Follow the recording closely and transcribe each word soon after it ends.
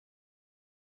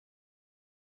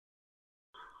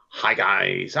Hi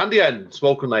guys, Andy N,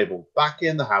 Spoken Label, back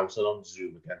in the house and on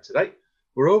Zoom again today.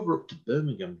 We're over up to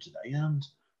Birmingham today, and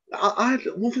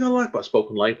one thing I like about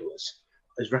Spoken Label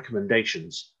is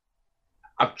recommendations.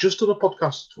 I've just done a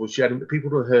podcast which people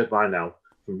who have heard by now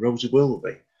from Rosie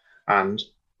Willoughby, and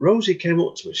Rosie came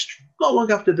up to us not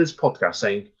long after this podcast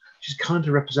saying she's kind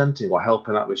of representing or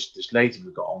helping out this lady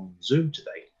we got on Zoom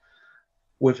today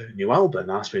with her new album.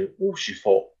 And asked me, oh, she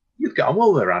thought you'd get on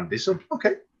well there, Andy. So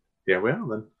okay, here we are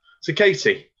then. So,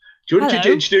 Katie, do you want to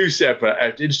Hello. introduce yourself?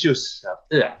 Introduce yourself.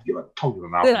 Yeah, you got a tongue in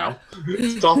my mouth Yeah. now.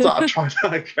 Start that. Try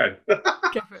that again.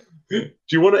 Go for it. Do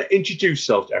you want to introduce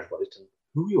yourself to everybody? To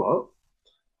who you are,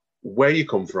 where you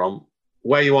come from,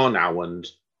 where you are now, and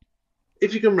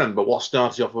if you can remember what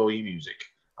started off all your music,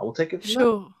 I will take it from there.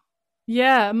 Sure.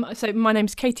 Yeah. So my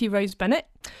name's Katie Rose Bennett.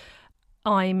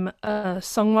 I'm a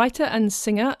songwriter and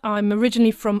singer. I'm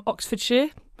originally from Oxfordshire,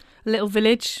 a little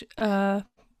village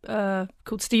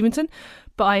called Steventon,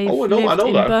 but I've I lived know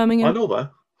in that. Birmingham. I know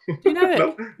that. Do you know it?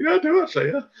 No, yeah, I do actually.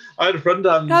 Yeah, I had a friend.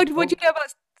 What do you know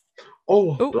about?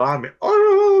 Oh, Oh, blimey.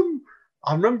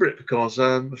 I remember it because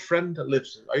a friend that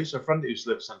lives. I used to have a friend that used to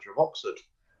live in the centre of Oxford,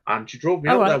 and she drove me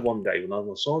all out there right. one day when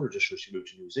I saw her just when she moved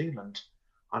to New Zealand,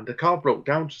 and the car broke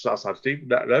down just outside Stephen.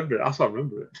 That's how I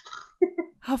remember it.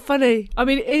 How funny! I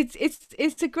mean,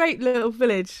 it's a great little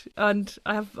village, and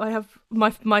I have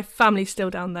my family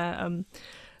still down there.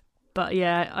 But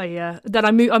yeah,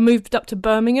 I moved up to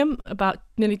Birmingham about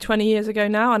nearly 20 years ago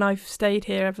now, and I've stayed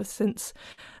here ever since.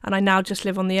 And I now just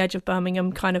live on the edge of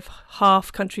Birmingham, kind of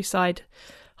half countryside,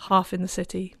 half in the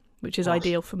city, which is Awesome.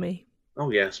 ideal for me.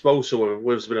 Oh yeah, I suppose so.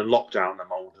 We've been in lockdown at the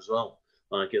moment as well.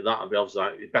 Like that, I'd be obviously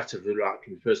like, it's better for like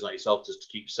a person like yourself just to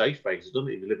keep safe, basically, doesn't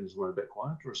it? If you're living somewhere a bit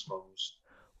quieter, I suppose.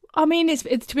 I mean, it's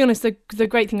to be honest, the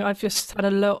great thing I've just had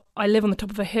a lot. I live on the top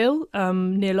of a hill,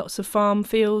 near lots of farm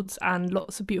fields and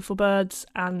lots of beautiful birds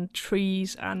and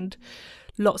trees and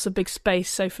lots of big space.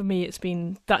 So for me,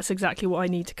 that's exactly what I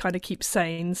need to kind of keep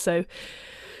sane. So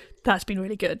that's been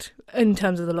really good in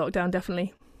terms of the lockdown,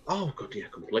 definitely. Oh, good, yeah,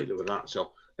 completely with that.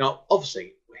 So now,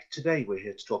 obviously, today we're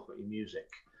here to talk about your music,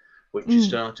 which you Mm,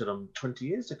 started on 20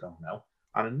 years ago now,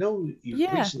 and I know you've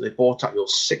yeah, recently bought out your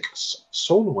sixth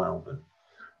solo album.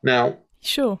 Now,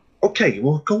 sure. okay,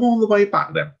 we'll go all the way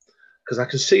back then, because I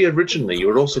can see originally you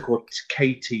were also called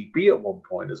KTB at one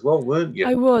point as well, weren't you?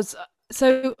 I was.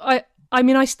 So I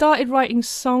mean, I started writing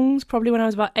songs probably when I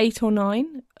was about 8 or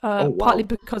 9. Oh Partly wow.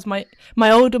 because my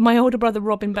older brother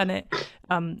Robin Bennett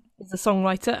is a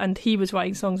songwriter, and he was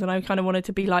writing songs, and I kind of wanted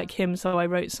to be like him, so I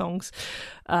wrote songs.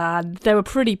 They were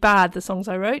pretty bad, the songs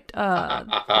I wrote.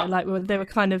 They were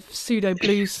kind of pseudo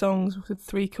blues songs with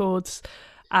 3 chords,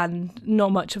 and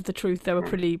not much of the truth. They were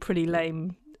pretty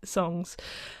lame songs,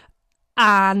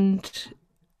 and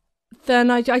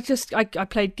then I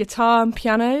played guitar and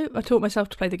piano. I taught myself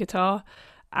to play the guitar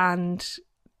and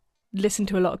listened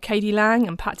to a lot of Katie Lang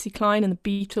and Patsy Cline and the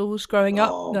Beatles growing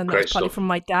up. Oh, And great that's partly stuff. from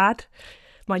my dad.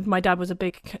 My dad was a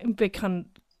big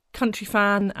country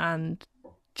fan, and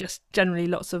just generally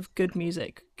lots of good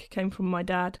music came from my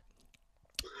dad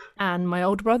and my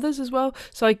older brothers as well.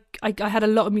 So I had a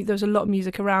lot of there was a lot of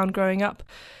music around growing up.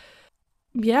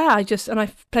 Yeah,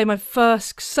 I played my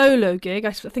first solo gig.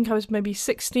 I think I was maybe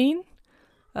 16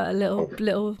 at a Oh,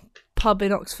 little pub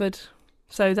in Oxford.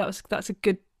 So that's a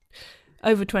good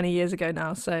over 20 years ago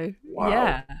now. So wow.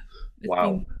 yeah, it's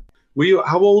Wow. been. Were you?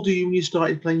 How old are you when you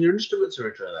started playing your instruments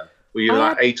originally? Then were you I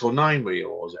like had 8 or 9? Were you,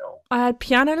 or was it all? I had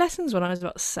piano lessons when I was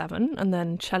about 7, and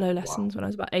then cello Wow. lessons when I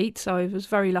was about 8. So I was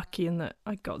very lucky in that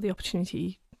I got the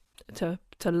opportunity to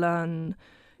learn,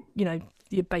 you know,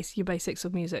 your basics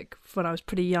of music when I was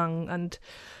pretty young. And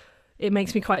it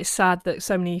makes me quite sad that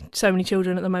so many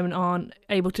children at the moment aren't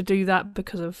able to do that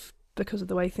because of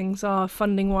the way things are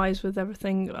funding wise with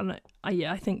everything. And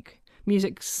I think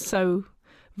music's so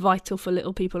vital for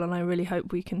little people, and I really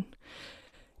hope we can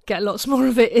get lots more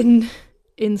of it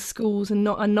in schools, and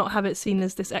not have it seen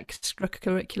as this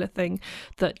extracurricular thing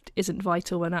that isn't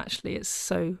vital when actually it's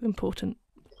so important.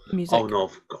 Oh Music. no,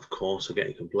 of course, I get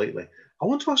you completely. I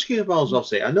want to ask you about,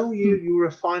 obviously, I know Hmm. you were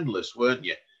a finalist, weren't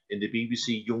you, in the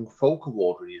BBC Young Folk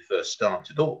Award when you first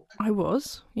started up? I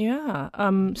was, yeah.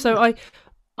 So Yeah.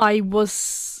 I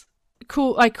was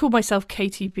cool. I called myself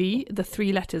KTB, the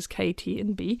 3 letters K, T,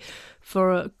 and B,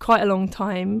 for quite a long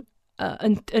time.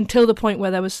 Until the point where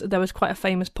there was quite a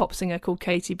famous pop singer called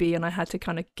KTB, and I had to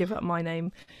kind of give up my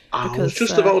name I was because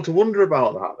just about to wonder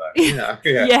about that then. Yeah,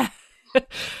 yeah. yeah.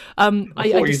 I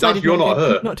I thought decided you're not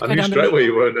her. not to I go knew down the straight route. away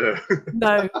you weren't her.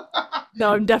 No,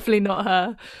 no, I'm definitely not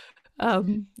her.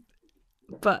 Um,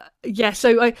 but yeah,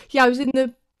 so I was in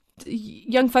the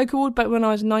Young Folk Award, but when I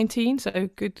was 19, so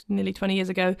good nearly 20 years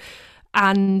ago,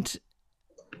 and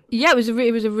yeah, it was a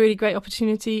really great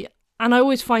opportunity. And I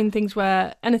always find things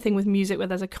where anything with music where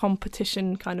there's a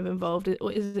competition kind of involved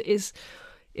is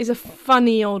a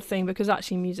funny old thing, because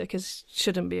actually music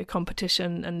shouldn't be a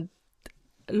competition, and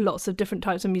lots of different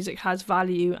types of music has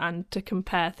value, and to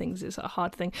compare things is a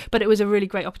hard thing. But it was a really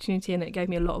great opportunity, and it gave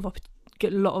me a lot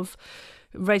of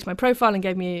raised my profile and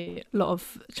gave me a lot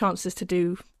of chances to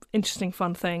do interesting,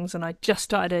 fun things. And I just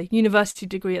started a university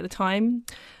degree at the time,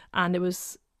 and it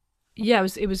was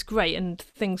great, and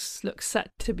things look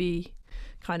set to be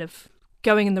kind of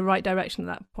going in the right direction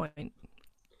at that point.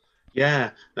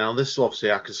 Yeah. Now this is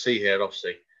obviously I can see here.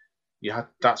 Obviously,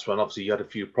 that's when obviously you had a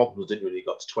few problems, didn't you? When you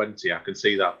got to 20, I can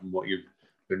see that from what you've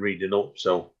been reading up.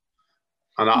 So,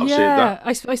 and obviously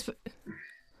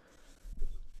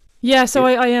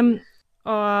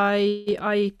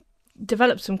I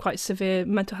developed some quite severe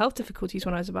mental health difficulties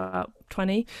when I was about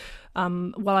 20,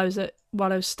 while I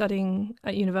was studying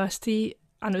at university,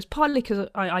 and it was partly because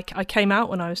I came out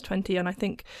when I was 20, and I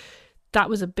think that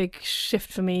was a big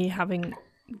shift for me, having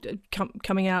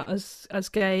coming out as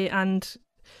gay, and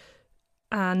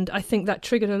I think that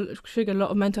triggered a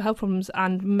lot of mental health problems,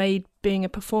 and made being a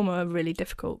performer really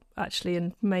difficult, actually,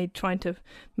 and made trying to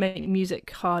make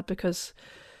music hard, because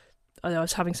I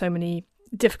was having so many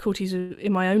difficulties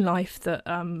in my own life that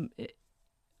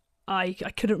I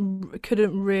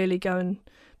couldn't really go and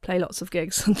play lots of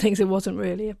gigs and things. It wasn't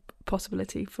really a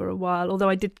possibility for a while, although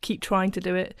I did keep trying to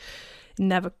do it.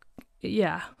 It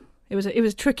was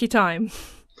a tricky time.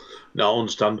 No,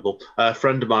 understandable. A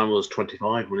friend of mine was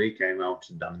 25 when he came out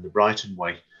and down the Brighton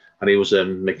way, and he was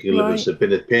making a living as a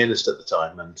pianist at the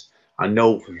time. And I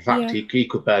know for a fact he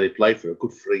could barely play for a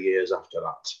good 3 years after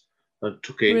that. And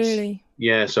took it. Really?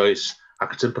 Yeah, so I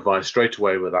could sympathise straight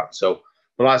away with that. So,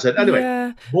 but like I said,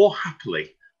 anyway, more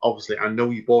happily. Obviously, I know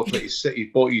you bought out your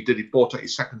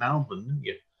second album, didn't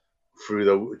you? Through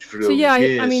those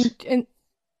years. I mean,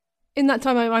 in that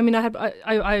time,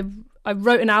 I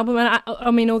wrote an album, and I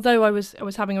mean, although I was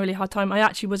having a really hard time, I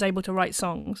actually was able to write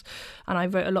songs, and I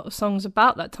wrote a lot of songs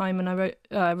about that time. And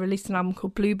I released an album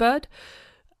called Bluebird,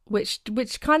 which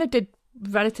kind of did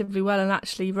relatively well. And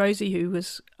actually, Rosie, who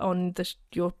was on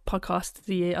your podcast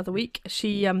the other week,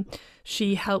 she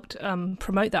helped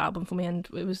promote that album for me, and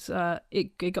it was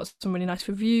it got some really nice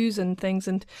reviews and things,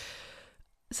 and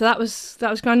so that was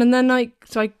kind. And then I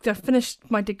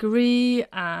finished my degree,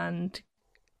 and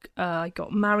I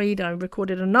got married, and I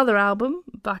recorded another album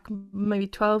back maybe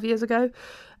 12 years ago,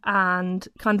 and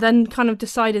kind of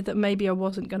decided that maybe I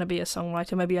wasn't going to be a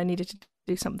songwriter. Maybe I needed to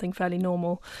do something fairly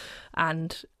normal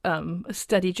and a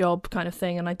steady job kind of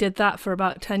thing. And I did that for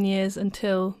about 10 years,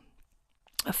 until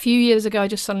a few years ago I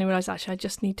just suddenly realized, actually, I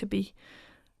just need to be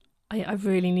I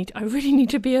really need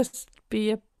to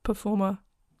be a performer.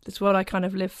 That's what I kind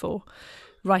of live for,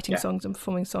 writing songs and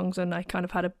performing songs. And I kind of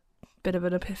had a bit of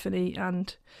an epiphany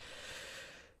and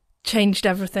changed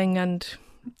everything, and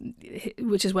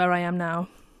which is where I am now.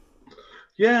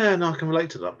 Yeah, no, I can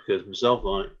relate to that, because myself,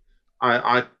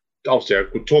 I obviously I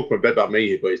could talk a bit about me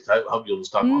here, but it's to help you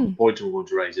understand what the point I'm going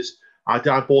to raise is. I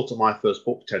bought my first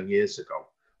book 10 years ago,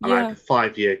 and I had a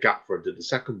 5-year gap for I did the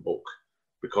second book,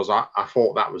 because I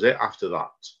thought that was it after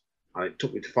that. And it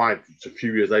took me to a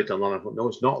few years later, and then I thought, no,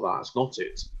 it's not that. It's not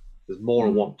it. There's more I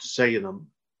want to say, and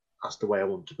that's the way I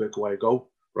want to pick away go,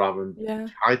 rather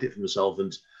than hide it from myself.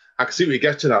 And I can see what you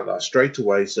get to that straight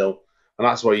away. So, and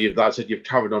that's why you've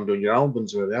carried on doing your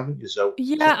albums, really, haven't you? So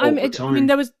yeah, I mean,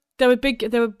 there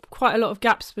were quite a lot of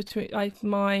gaps between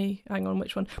my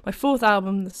fourth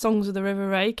album, The Songs of the River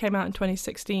Ray, came out in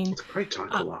 2016. It's a great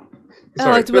title,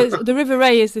 the River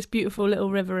Ray is this beautiful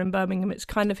little river in Birmingham. It's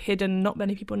kind of hidden. Not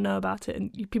many people know about it,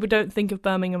 and people don't think of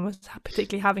Birmingham as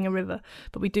particularly having a river,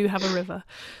 but we do have a river.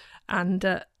 And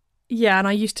and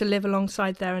I used to live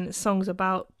alongside there, and it's songs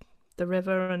about the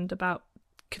river and about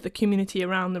the community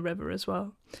around the river as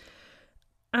well.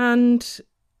 And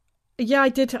yeah,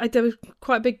 there was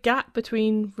quite a big gap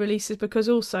between releases, because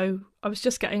also I was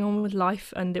just getting on with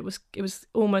life, and it was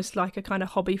almost like a kind of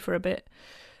hobby for a bit,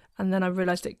 and then I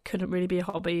realised it couldn't really be a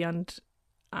hobby, and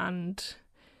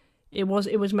it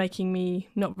was making me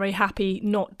not very happy,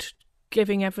 not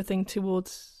giving everything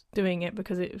towards doing it,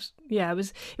 because it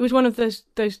was one of those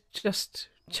just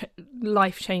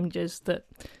life changes that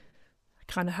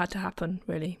kind of had to happen,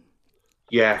 really.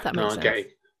 Yeah, I get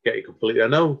it completely. I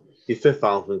know your fifth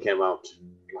album came out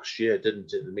last year,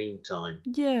 didn't it, in the meantime?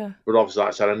 Yeah. But obviously, like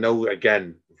I said, I know,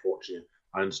 again, unfortunately,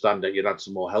 I understand that you'd had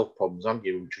some more health problems, haven't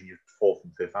you, between your fourth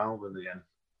and fifth album again?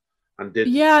 And did...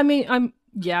 Yeah, I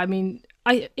mean,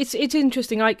 it's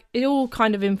interesting. Like it all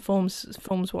kind of informs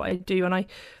what I do, and I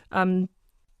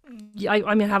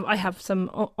have some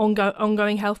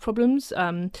ongoing health problems.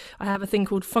 I have a thing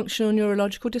called functional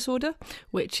neurological disorder,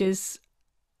 which is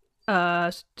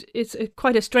it's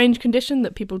quite a strange condition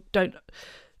that people don't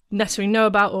necessarily know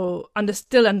about or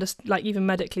like even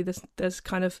medically there's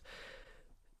kind of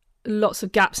lots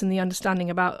of gaps in the understanding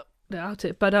about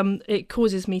it. But it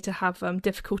causes me to have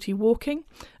difficulty walking,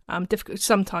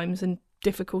 sometimes, and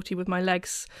difficulty with my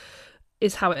legs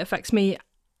is how it affects me.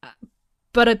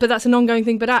 But that's an ongoing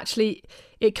thing. But actually,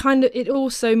 it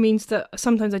also means that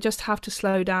sometimes I just have to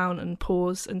slow down and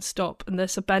pause and stop. And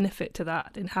there's a benefit to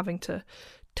that in having to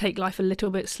take life a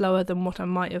little bit slower than what I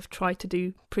might have tried to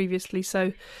do previously.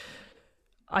 So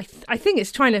I think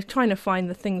it's trying to find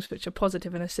the things which are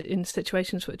positive in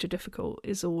situations which are difficult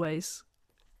is always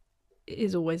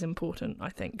important, I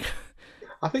think.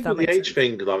 I think with the age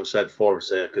thing that I've said for us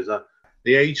here, because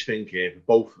the age thing here for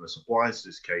both of us applies to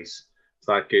this case. It's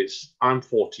like I'm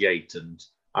 48, and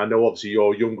I know obviously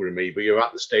you're younger than me, but you're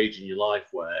at the stage in your life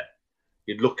where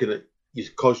you're looking at,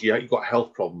 because you've got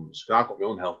health problems. I've got my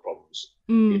own health problems.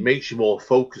 It makes you more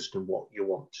focused on what you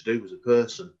want to do as a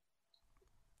person,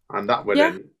 and that way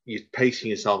then you're pacing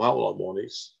yourself out a lot more.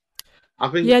 I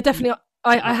think definitely.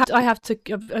 I have to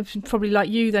probably like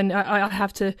you. Then I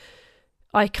have to.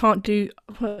 I can't do.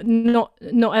 Not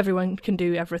everyone can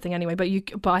do everything anyway. But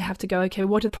I have to go. Okay,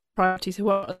 what are the priorities?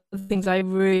 What are the things I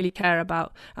really care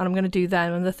about? And I'm going to do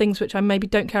them. And the things which I maybe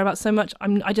don't care about so much,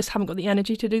 I just haven't got the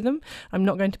energy to do them. I'm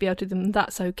not going to be able to do them.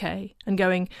 That's okay. And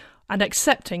going and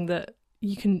accepting that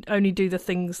you can only do the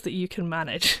things that you can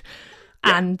manage.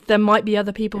 Yeah. And there might be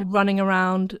other people running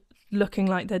around looking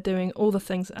like they're doing all the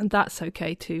things, and that's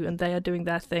okay too. And they are doing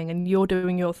their thing, and you're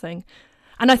doing your thing.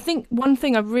 And I think one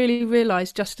thing I've really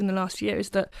realised just in the last year is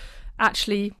that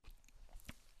actually,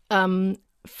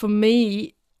 for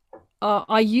me,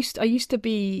 I used to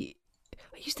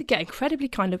get incredibly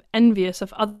kind of envious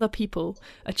of other people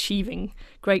achieving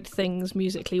great things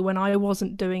musically when I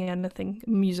wasn't doing anything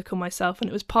musical myself, and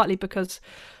it was partly because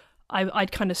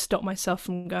I'd kind of stopped myself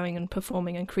from going and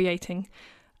performing and creating.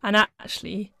 And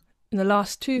actually, in the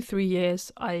last 2-3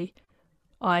 years, I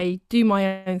do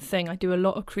my own thing. I do a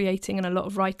lot of creating and a lot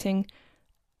of writing,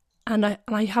 and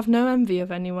I have no envy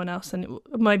of anyone else. And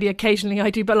maybe occasionally I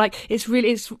do, but like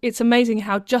it's amazing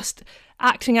how just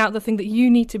acting out the thing that you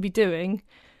need to be doing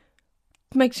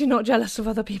makes you not jealous of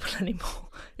other people anymore.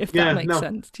 If that makes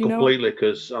sense, do you completely?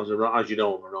 Because as you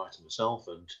know, I'm a writer myself,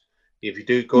 and if you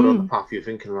do go down the path you're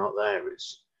thinking about there,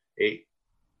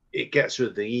 it gets rid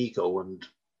of the ego. And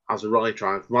as a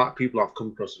writer, people I've come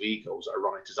across with egos that are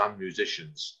writers and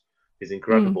musicians is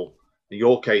incredible. In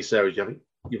your case, there,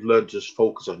 you've learned to just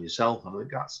focus on yourself. And I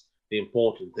think that's the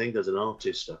important thing as an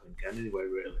artist, I think, anyway,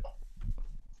 really.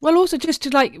 Well, also just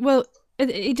to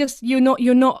it just you're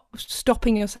not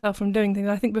stopping yourself from doing things.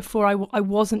 I think before I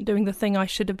wasn't doing the thing I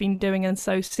should have been doing, and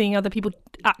so seeing other people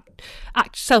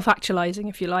self-actualizing,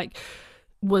 if you like,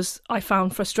 I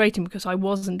found frustrating because I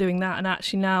wasn't doing that. And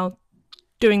actually now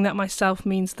doing that myself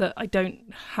means that I don't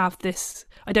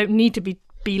need to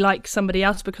be like somebody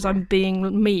else, because I'm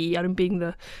being me. I'm being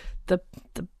the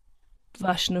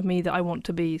version of me that I want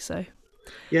to be. So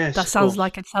yes, that sounds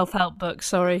like a self-help book.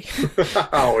 Sorry.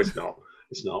 Oh, it's not.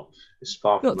 It's not. It's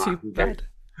far from not too that. bad.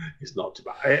 It's not too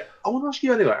bad. I want to ask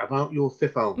you anyway about your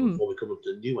fifth album before we come up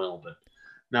to the new album.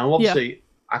 Now, obviously,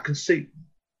 I can see.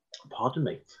 Pardon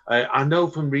me. I know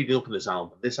from reading up on this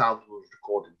album was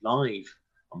recorded live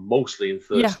and mostly in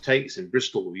first takes in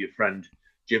Bristol with your friend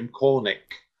Jim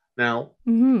Cornick. Now,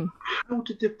 how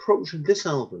did the approach of this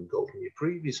album go from your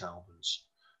previous albums?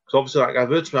 Because obviously, like I've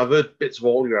heard bits of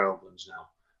all your albums now,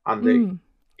 and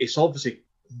it's obviously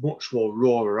much more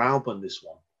rawer album. This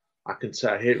one, I can say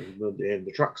I hear it from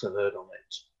the tracks I've heard on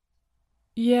it.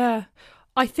 Yeah,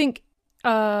 I think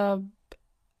my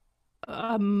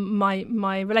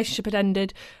relationship had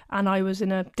ended, and I was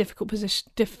in a difficult position,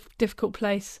 difficult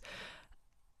place.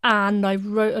 And I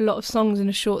wrote a lot of songs in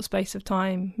a short space of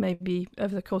time, maybe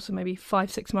over the course of maybe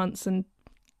 5-6 months,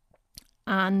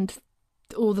 and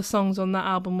all the songs on that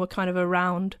album were kind of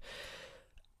around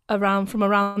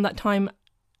that time.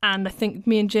 And I think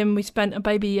me and Jim, we spent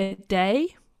maybe a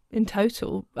day in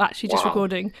total actually just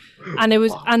recording, and it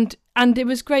was and it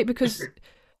was great because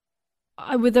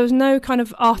there was no kind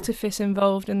of artifice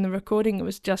involved in the recording. It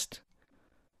was just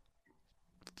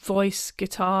voice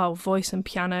and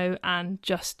piano, and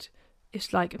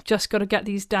it's like I've just got to get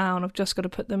these down. I've just got to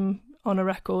put them on a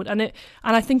record, and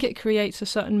I think it creates a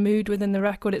certain mood within the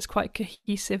record. It's quite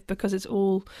cohesive because it's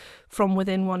all from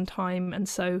within one time, and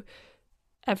so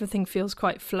everything feels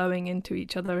quite flowing into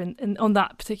each other in on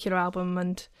that particular album.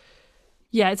 And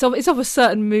yeah, it's of a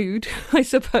certain mood, I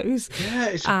suppose. Yeah,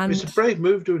 it's a brave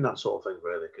move doing that sort of thing,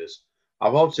 really, because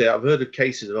I've heard of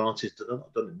cases of artists that have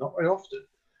not done it, not very often.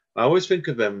 I always think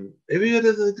of them. Have you heard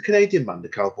of the Canadian band, the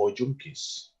Cowboy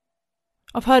Junkies?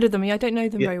 I've heard of them. I don't know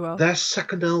them very well. Their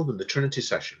second album, The Trinity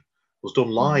Session, was done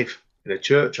live in a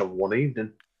church on one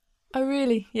evening. Oh,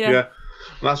 really? Yeah. Yeah.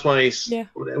 And that's why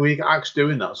when you get acts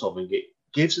doing that sort of thing, it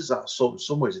gives us that sort, in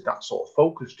some ways, that sort of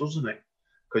focus, doesn't it?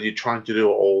 Because you're trying to do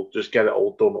it all, just get it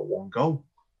all done at one go,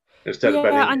 instead of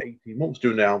spending 18 months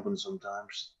doing the album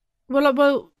sometimes.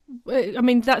 Well, I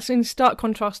mean, that's in stark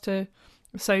contrast to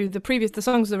the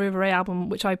Songs of the River Ray album,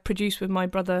 which I produced with my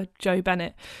brother Joe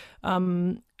Bennett.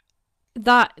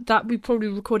 That we probably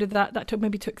recorded that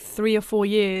took 3 or 4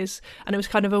 years, and it was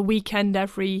kind of a weekend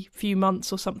every few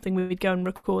months or something. We would go and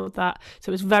record that,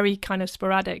 so it was very kind of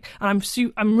sporadic. And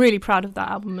I'm really proud of that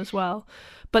album as well.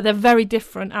 But they're very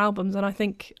different albums, and I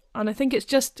think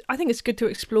it's good to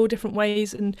explore different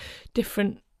ways and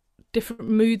different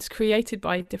moods created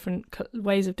by different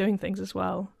ways of doing things as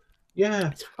well.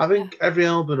 Yeah, I think every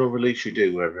album or release you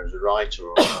do, whether as a writer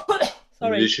or a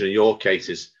musician, in your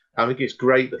cases, I think it's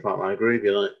great the fact that I agree with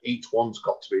you. Like, each one's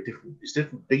got to be different. It's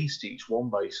different beast each one,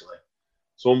 basically.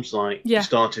 Some's like you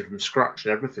started from scratch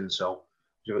and everything. So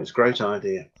I think it's a great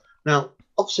idea. Now,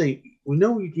 obviously, we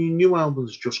know your new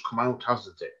album's just come out,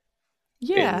 hasn't it?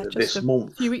 Yeah, just this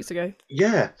month, a few weeks ago.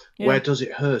 Yeah. Where Does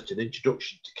It Hurt? An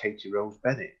introduction to Katie Rose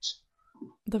Bennett.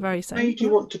 The very same. Made you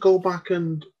want to go back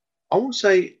and, I won't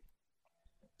say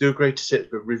do a greatest hits,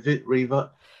 but revisit.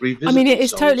 I mean,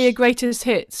 it's totally a greatest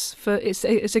hits for it's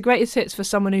a greatest hits for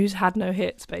someone who's had no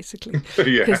hits, basically.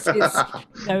 Yeah. Because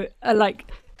it's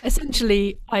like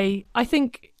essentially, I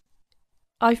think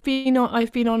I've been on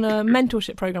a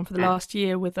mentorship program for the last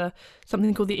year with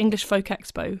something called the English Folk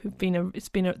Expo,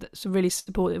 it's a really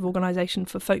supportive organisation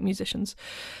for folk musicians,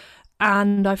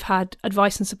 and I've had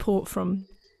advice and support from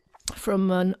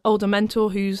an older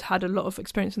mentor who's had a lot of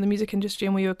experience in the music industry,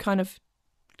 and we were kind of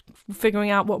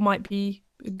figuring out what might be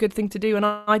a good thing to do. And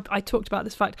I talked about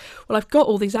this fact, well, I've got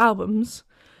all these albums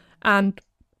and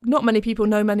not many people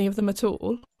know many of them at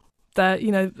all.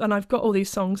 And I've got all these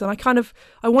songs, and I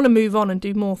want to move on and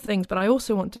do more things, but I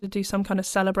also want to do some kind of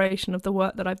celebration of the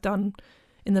work that I've done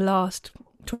in the last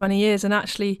 20 years. And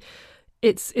actually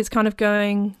it's kind of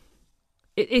going,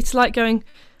 it's like going,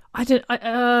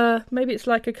 maybe it's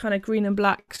like a kind of Green and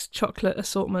Black's chocolate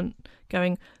assortment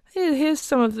going, here's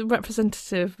some of the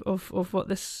representative of what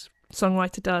this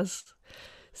songwriter does.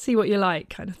 See what you like,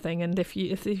 kind of thing. And if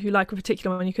you like a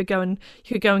particular one, you could go and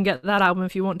get that album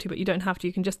if you want to, but you don't have to.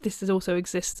 You can just also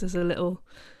exists as a little.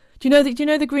 Do you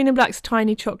know the Green and Black's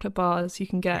tiny chocolate bars you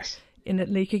can get in it?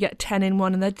 You could get 10 in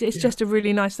one, and it's just a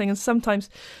really nice thing. And sometimes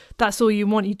that's all you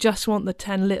want. You just want the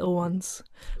 10 little ones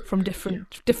from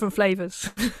different flavors.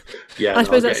 Yeah, I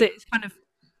suppose that's it. It's kind of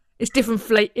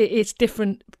it's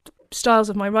different styles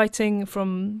of my writing.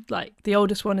 From like the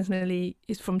oldest one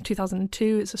is from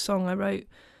 2002. It's a song I wrote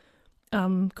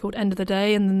called End of the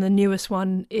Day, and then the newest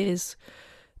one is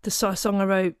the song I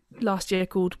wrote last year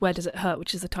called Where Does It Hurt,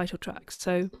 which is the title track.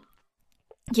 So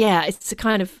yeah, it's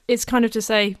kind of to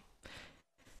say,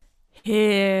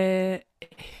 here's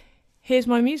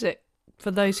my music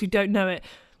for those who don't know it.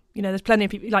 There's plenty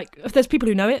of people, like, there's people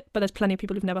who know it, but there's plenty of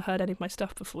people who've never heard any of my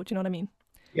stuff before. Do you know what I mean?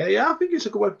 Yeah, I think it's a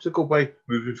good way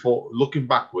moving forward, looking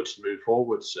backwards to move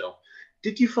forward. So,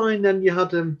 did you find then you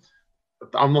had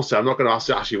I must say, I'm not going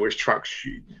to ask you which tracks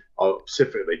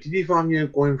specifically. Did you find you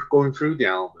going through the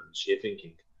albums, you're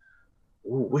thinking,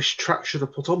 which track should I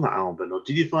put on that album, or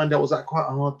did you find was that quite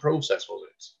a hard process? Was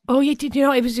it? Oh yeah, did you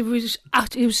know it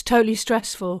was totally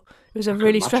stressful. It was a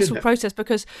really stressful process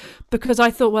because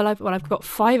I thought, I've got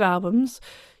 5 albums.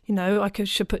 I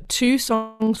should put 2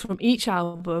 songs from each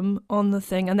album on the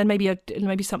thing, and then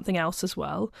maybe something else as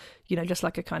well. Just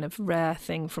like a kind of rare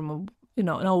thing from an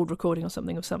old recording or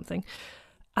something of something.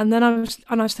 And then I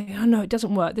was thinking, oh no, it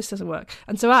doesn't work. This doesn't work.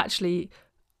 And so actually,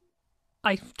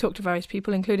 I talked to various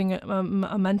people, including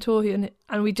a mentor, and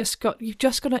it's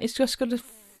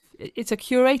a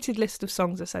curated list of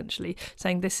songs essentially,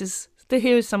 saying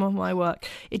here is some of my work.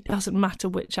 It doesn't matter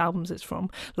which albums it's from.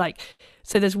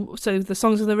 So the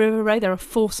Songs of the River Ray, there are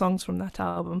 4 songs from that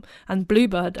album, and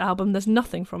Bluebird album, there's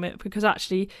nothing from it, because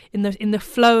actually in the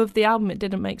flow of the album, it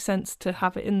didn't make sense to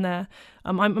have it in there.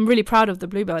 I'm really proud of the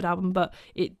Bluebird album, but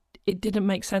it didn't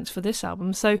make sense for this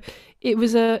album. So it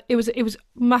was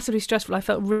massively stressful. I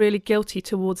felt really guilty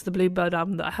towards the Bluebird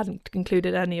album that I hadn't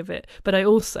included any of it, but I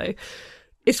also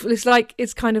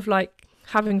it's kind of like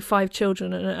having 5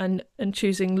 children and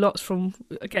choosing lots from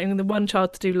getting the one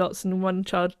child to do lots and one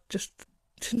child just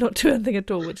to not do anything at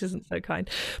all, which isn't so kind.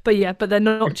 But yeah, but they're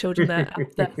not children, they're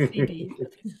CDs,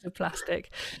 pieces of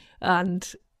plastic.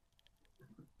 And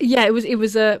yeah, it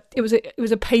was a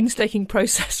painstaking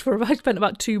process. I spent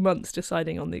about 2 months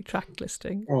deciding on the track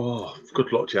listing. Oh,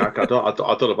 good luck, Jack. I don't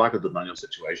know if I could have done that in your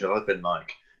situation. I'd been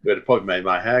like, it would have probably made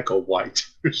my hair go white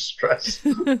with stress.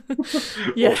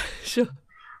 Yeah, sure.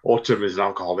 Autumn is an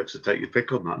alcoholic, so take your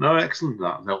pick on that. No, excellent.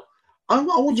 That no. I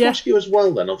want to ask you as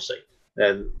well. Then, obviously,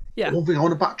 one thing I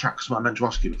want to backtrack because I meant to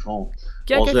ask you before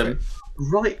was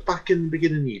right back in the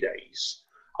beginning of your days.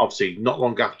 Obviously, not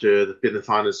long after being the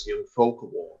finalist Young Folk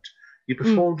Award, you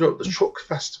performed at the Truck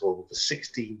Festival with a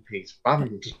 16-piece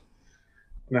band.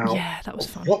 Now, yeah, that was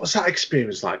fun. What was that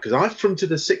experience like? Because I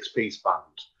fronted a 6-piece band,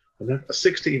 and then a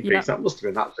 16-piece. That must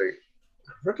have been absolutely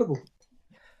incredible.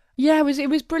 Yeah, it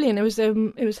was brilliant. It was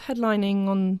headlining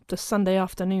on the Sunday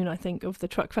afternoon, I think, of the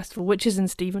Truck Festival, which is in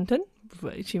Steventon,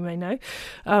 which you may know.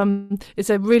 It's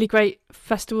a really great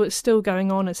festival. It's still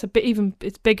going on. It's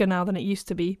it's bigger now than it used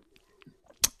to be.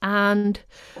 And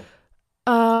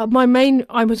I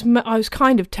was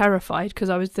kind of terrified because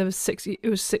it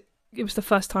was the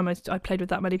first time I played with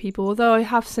that many people, although I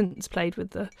have since played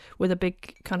with a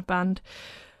big kind of band.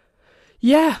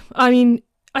 Yeah, I mean,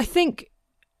 I think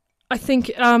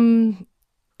it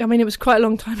was quite a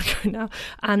long time ago now,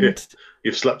 and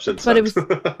you've slept since then.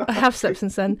 I have slept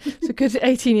since then. So good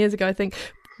 18 years ago, I think.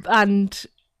 And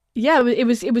yeah, it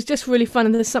was just really fun,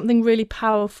 and there's something really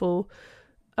powerful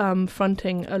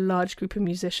fronting a large group of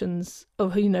musicians,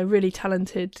 of really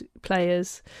talented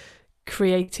players,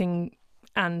 creating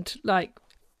and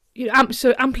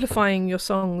so amplifying your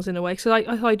songs in a way. So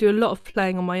I do a lot of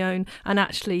playing on my own, and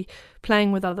actually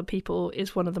playing with other people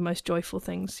is one of the most joyful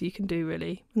things you can do,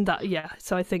 really. And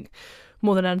so I think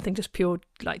more than anything, just pure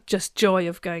just joy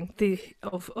of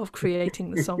of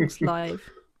creating the songs live.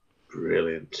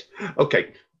 Brilliant.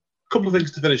 Okay, couple of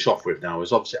things to finish off with now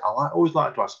is obviously always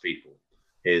like to ask people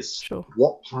is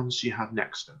what plans do you have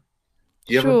next then?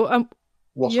 Do you have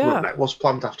what's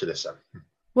planned after this then?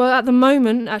 Well, at the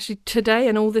moment, actually today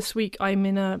and all this week, I'm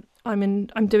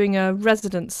doing a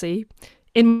residency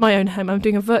in my own home. I'm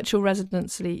doing a virtual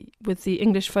residency with the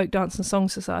English Folk Dance and Song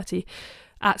Society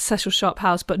at Cecil Sharp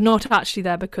House, but not actually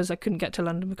there because I couldn't get to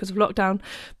London because of lockdown.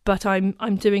 But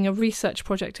I'm doing a research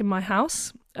project in my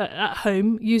house at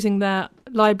home using their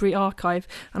library archive,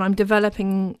 and I'm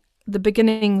developing the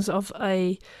beginnings of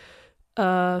a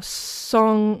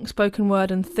song, spoken word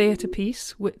and theatre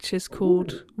piece which is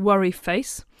called Worry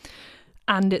Face,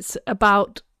 and it's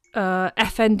about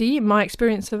FND, my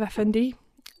experience of FND,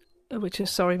 which is,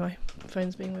 sorry, my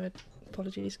phone's being weird,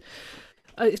 apologies.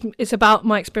 It's about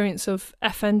my experience of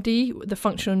FND, the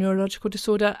functional neurological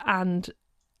disorder, and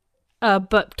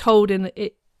but told in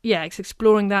it. Yeah, it's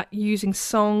exploring that using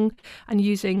song and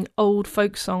using old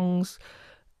folk songs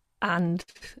and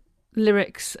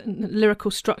lyrics and lyrical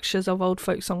structures of old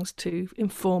folk songs to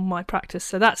inform my practice.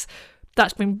 So that's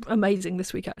been amazing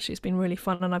this week, actually. It's been really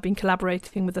fun, and I've been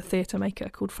collaborating with a theatre maker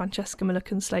called Francesca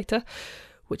Milliken-Slater,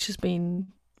 which has been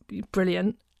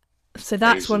brilliant. So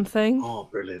that's one thing. Oh,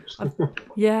 brilliant.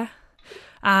 Yeah.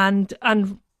 And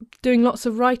doing lots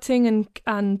of writing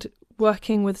and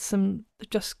working with some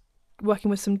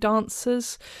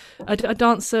dancers. A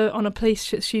dancer on a piece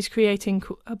she's creating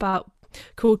called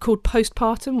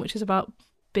Postpartum, which is about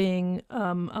being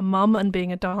a mum and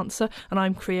being a dancer, and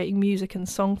I'm creating music and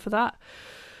song for that.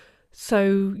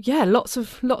 So yeah, lots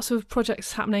of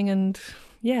projects happening, and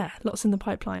lots in the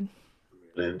pipeline.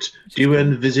 Brilliant. Do you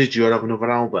envisage you'll have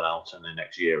another album out in the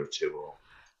next year or two? Or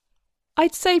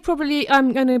I'd say probably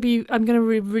I'm going to be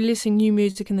releasing new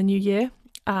music in the new year,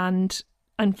 and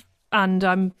I'm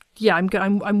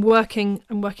working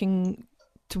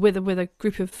with a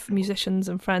group of musicians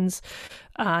and friends,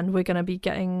 and we're going to be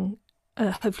getting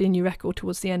hopefully a new record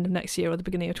towards the end of next year or the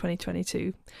beginning of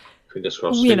 2022. Fingers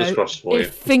crossed. Fingers crossed for you.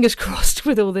 Fingers crossed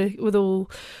with all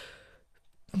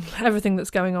everything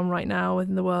that's going on right now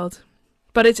in the world.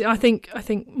 But I think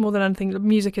more than anything,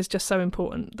 music is just so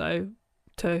important though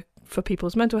for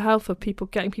people's mental health, for people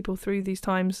getting people through these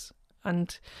times,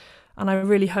 and I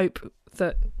really hope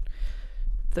that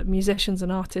musicians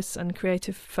and artists and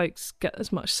creative folks get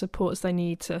as much support as they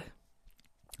need to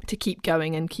keep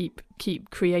going and keep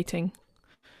creating.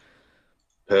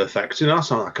 Perfect.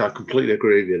 I completely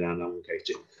agree with you now,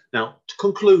 Katie. Now, to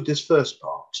conclude this first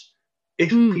part, if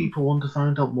people want to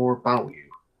find out more about you,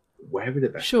 where would they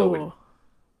best go in?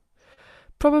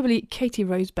 Probably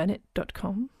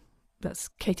katierosebennett.com. That's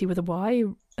Katie with a Y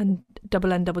and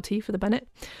double N double T for the Bennett.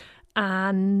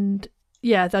 And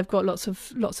yeah, they've got lots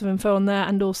of info on there,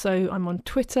 and also I'm on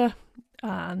Twitter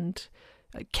and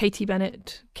Katie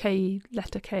Bennett,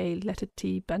 letter K letter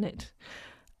T Bennett,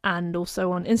 and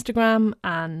also on Instagram,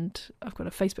 and I've got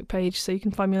a Facebook page, so you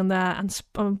can find me on there, and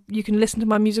you can listen to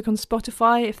my music on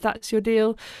Spotify if that's your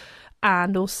deal,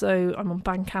 and also I'm on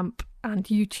Bandcamp and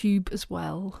YouTube as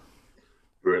well.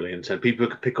 Brilliant. And people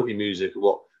can pick up your music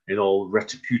in all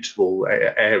reputable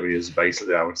areas,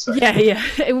 basically, I would say.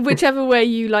 Yeah. Whichever way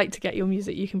you like to get your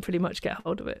music, you can pretty much get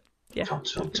hold of it. Yeah.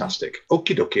 That's fantastic.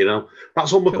 Okie dokie. Now,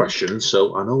 that's all my questions.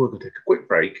 So I know we're going to take a quick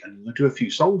break and we'll do a few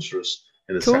songs for us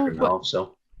in the second half.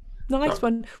 So nice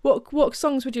one. What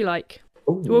songs would you like?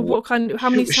 Ooh, what kind? How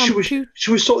many songs?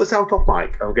 Should we sort this out off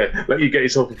mic? Okay, let you get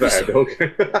yourself prepared.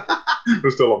 Okay, we're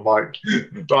still on mic.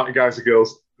 Right, guys and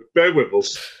girls, bear with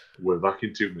us. We're back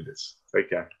in 2 minutes.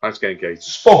 Take care. Thanks again, Katie.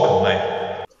 Spoken,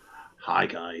 mate. Hi,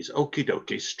 guys. Okie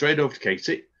dokie. Straight over to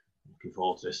Katie. Looking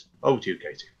forward to this. Over to you,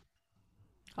 Katie.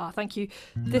 Thank you.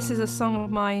 This is a song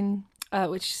of mine,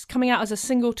 which is coming out as a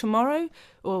single tomorrow,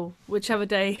 or whichever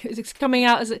day it's coming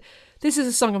out as. This is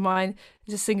a song of mine.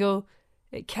 It's a single.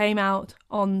 It came out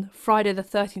on Friday the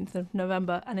 13th of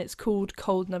November, and it's called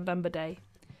Cold November Day.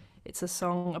 It's a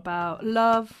song about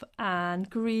love and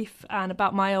grief and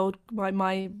about my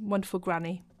wonderful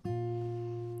granny.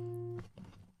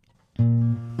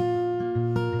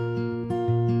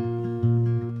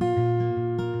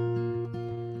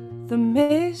 The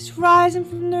mist rising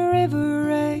from the river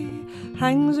Ray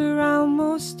hangs around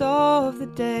most of the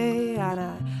day, and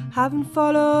I haven't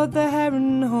followed the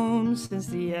heron home since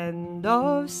the end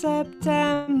of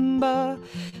September.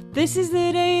 This is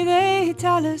the day they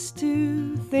tell us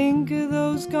to think of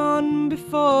those gone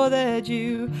before they're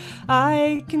due.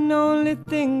 I can only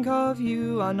think of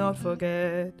you and not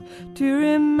forget to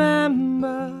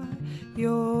remember.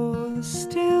 You're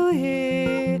still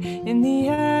here in the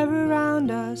air around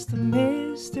us, the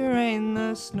mist, the rain,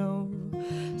 the snow.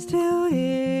 Still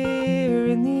here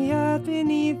in the earth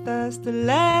beneath us, the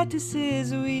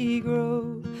lettuces we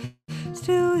grow.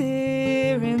 Still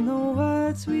here in the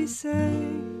words we say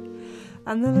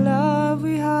and the love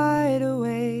we hide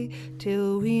away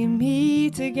till we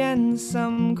meet again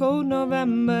some cold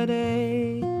November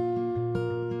day.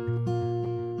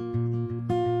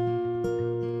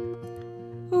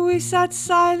 We sat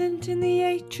silent in the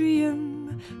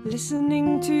atrium,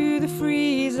 listening to the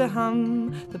freezer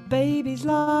hum, the babies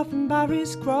laughing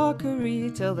Barry's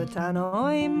crockery till the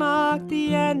tannoy marked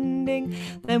the ending.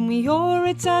 Then we all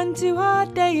returned to our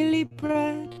daily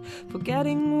bread,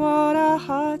 forgetting what our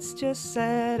hearts just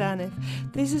said. And if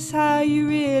this is how you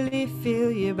really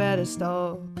feel, you better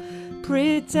stop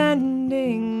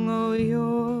pretending. Oh,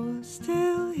 you're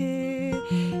still here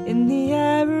in the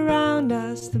air around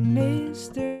us, the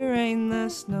mist, the rain, the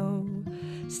snow.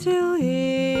 Still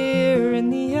here in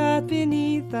the earth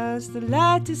beneath us, the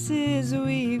lettuces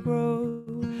we grow.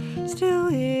 Still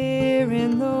here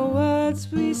in the words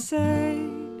we say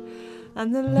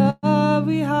and the love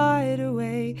we hide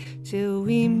away till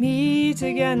we meet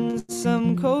again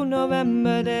some cold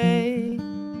November day.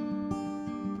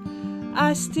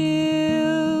 I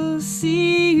still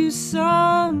see you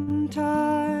sometimes,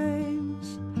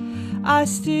 I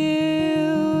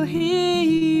still hear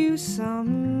you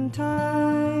sometimes,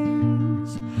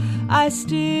 I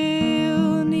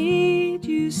still need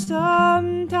you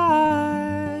sometimes.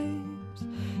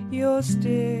 You're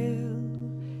still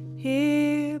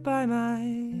here by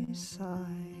my side.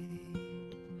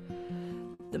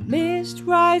 The mist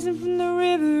rising from the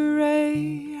river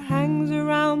Ray hangs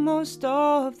around most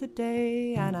of the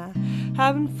day, and I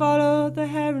haven't followed the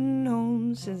heron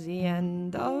home since the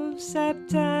end of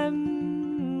September.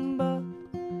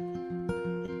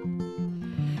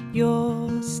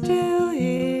 You're still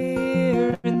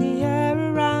here in the air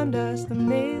around us, the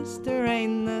mist, the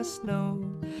rain, the snow.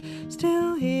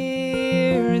 Still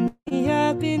here in the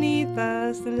earth beneath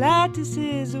us, the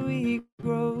lattices we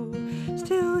grow.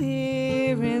 Still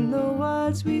here in the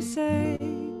words we say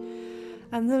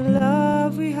and the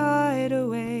love we hide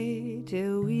away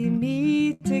till we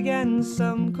meet again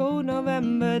some cold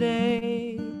November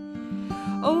day.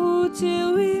 Oh,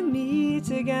 till we meet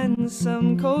again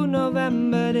some cold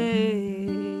November day.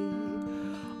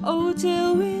 Oh,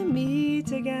 till we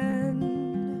meet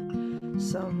again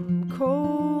some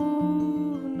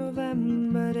cold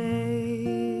November day.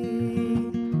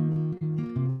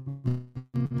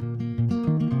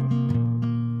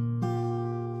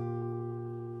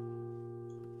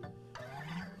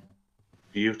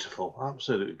 Beautiful,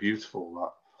 absolutely beautiful.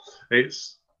 That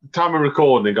it's time of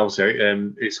recording, obviously,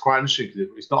 it's quite interesting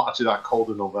because it's not actually that cold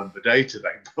a November day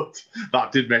today, but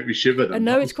that did make me shiver. Then. I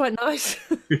know it's quite nice.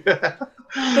 Yeah,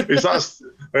 it's that's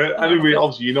anyway.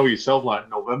 Obviously, you know yourself, like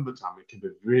November time, it can be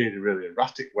really, really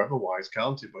erratic weather-wise,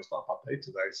 can't it? But it's not a bad day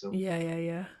today, so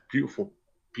yeah. beautiful.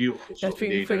 Yeah, it's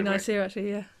pretty nice here actually.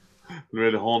 Yeah,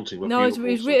 really haunting. But no, it's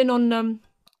written on.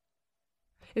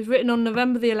 It was written on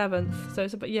November the 11th, so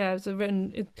it's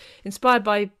inspired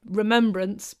by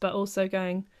remembrance, but also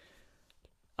going.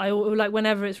 I like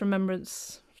whenever it's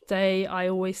Remembrance Day,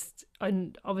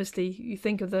 and obviously you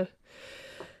think of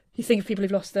people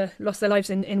who've lost their lives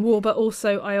in war, but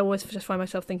also I always just find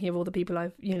myself thinking of all the people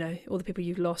all the people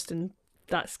you've lost, and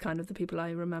that's kind of the people I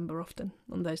remember often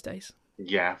on those days.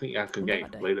 Yeah, I think I can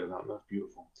get completely that. That's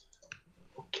beautiful.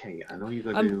 Okay, I know you're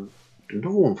going to do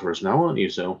another one for us now, aren't you?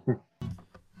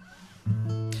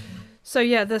 So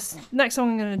yeah, this next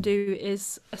song I'm going to do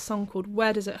is a song called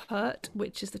Where Does It Hurt,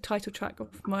 which is the title track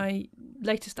of my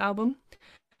latest album.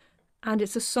 And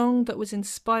it's a song that was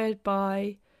inspired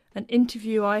by an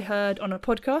interview I heard on a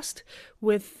podcast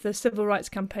with the civil rights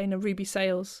campaigner Ruby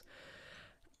Sales.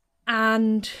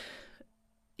 And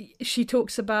she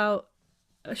talks about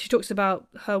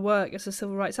her work as a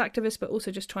civil rights activist, but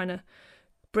also just trying to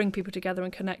bring people together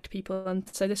and connect people. And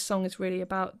so this song is really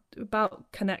about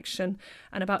connection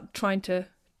and about trying to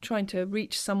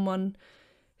reach someone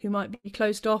who might be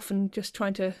closed off, and just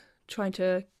trying to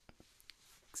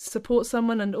support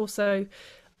someone, and also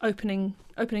opening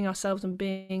ourselves and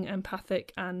being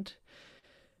empathic. And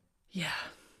yeah,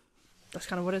 that's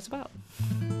kind of what it's about.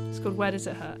 It's called Where Does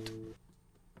It Hurt?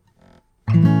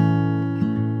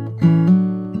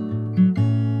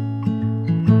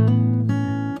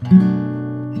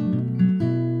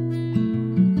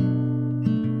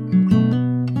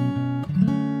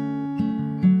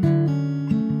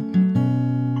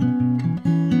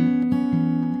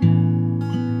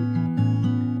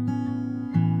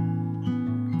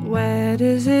 Where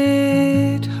does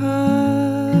it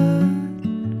hurt?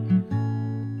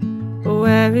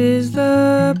 Where is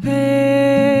the pain?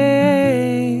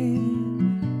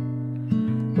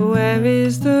 Where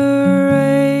is the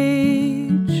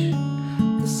rage?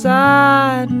 The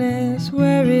sadness?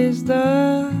 Where is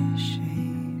the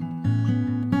shame?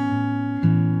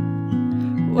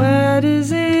 Where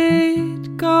does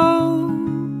it go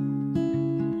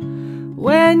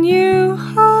when you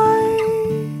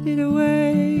hide it away?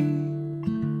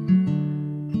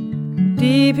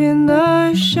 Deep in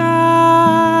the shadows,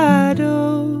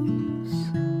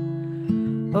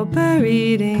 or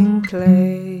buried in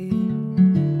clay,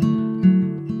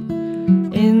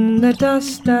 in the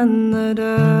dust and the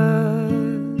dirt.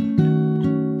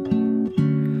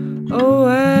 Oh,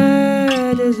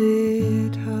 where does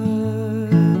it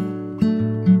hurt?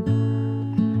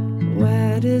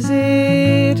 Where does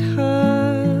it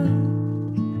hurt?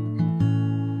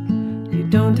 You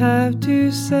don't have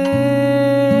to say.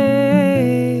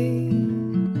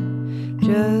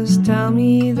 Just tell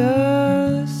me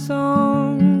the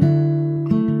song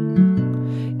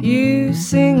you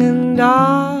sing and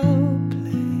I'll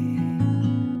play.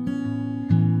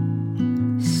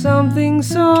 Something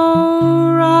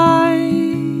so right.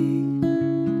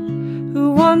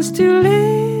 Who wants to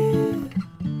live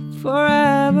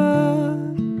forever?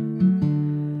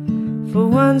 For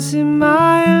once in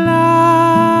my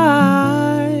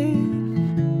life,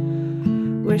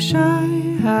 wish I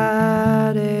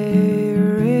had a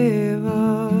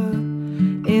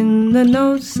the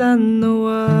notes and the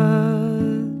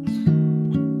words.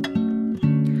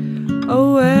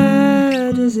 Oh,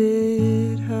 where does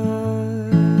it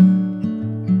hurt?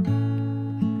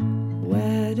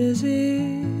 Where does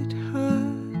it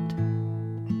hurt?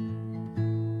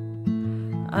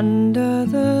 Under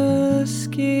the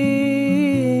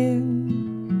skin,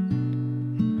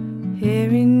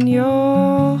 here in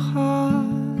your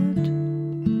heart.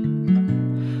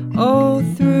 Oh,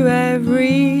 through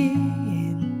every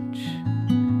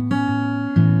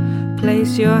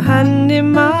place your hand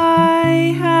in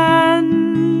my hand.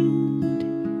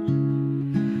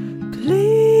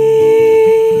 Please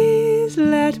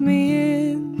let me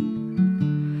in.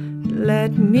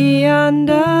 Let me understand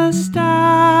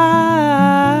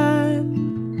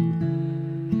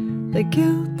the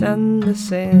guilt and the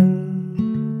sin.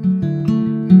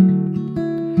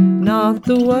 Not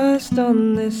the worst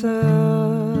on this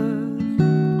earth.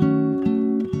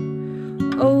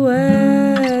 Oh,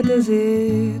 where does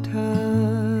it hurt?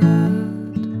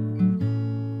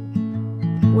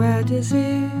 Where does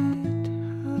it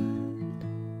hurt?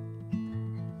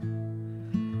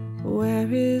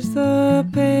 Where is the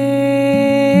pain?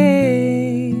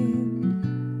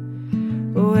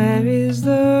 Where is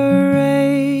the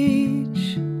rain?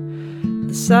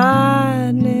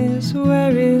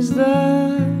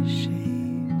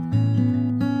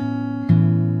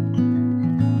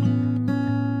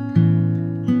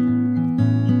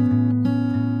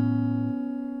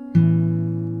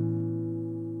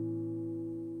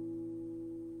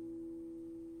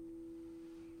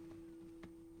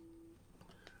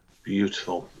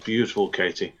 Beautiful, beautiful,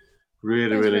 Katie. Really,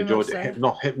 Thanks really very enjoyed much, it.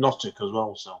 sir. Hypnotic as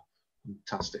well, so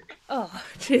fantastic. Oh,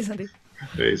 cheers, Andy.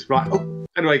 It is. Right. Oh,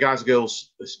 anyway, guys and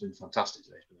girls, this has been fantastic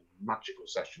today. It's been a magical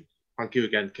session. Thank you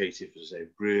again, Katie, for saying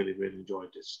really, really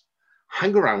enjoyed this.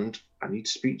 Hang around. I need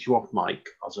to speak to you off mic,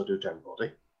 as I do to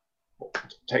everybody.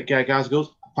 Take care, guys and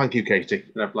girls. Thank you, Katie.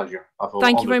 It's been a pleasure.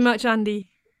 Thank you very much, Andy.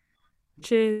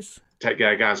 Cheers. Take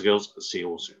care, guys and girls. See you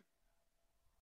all soon.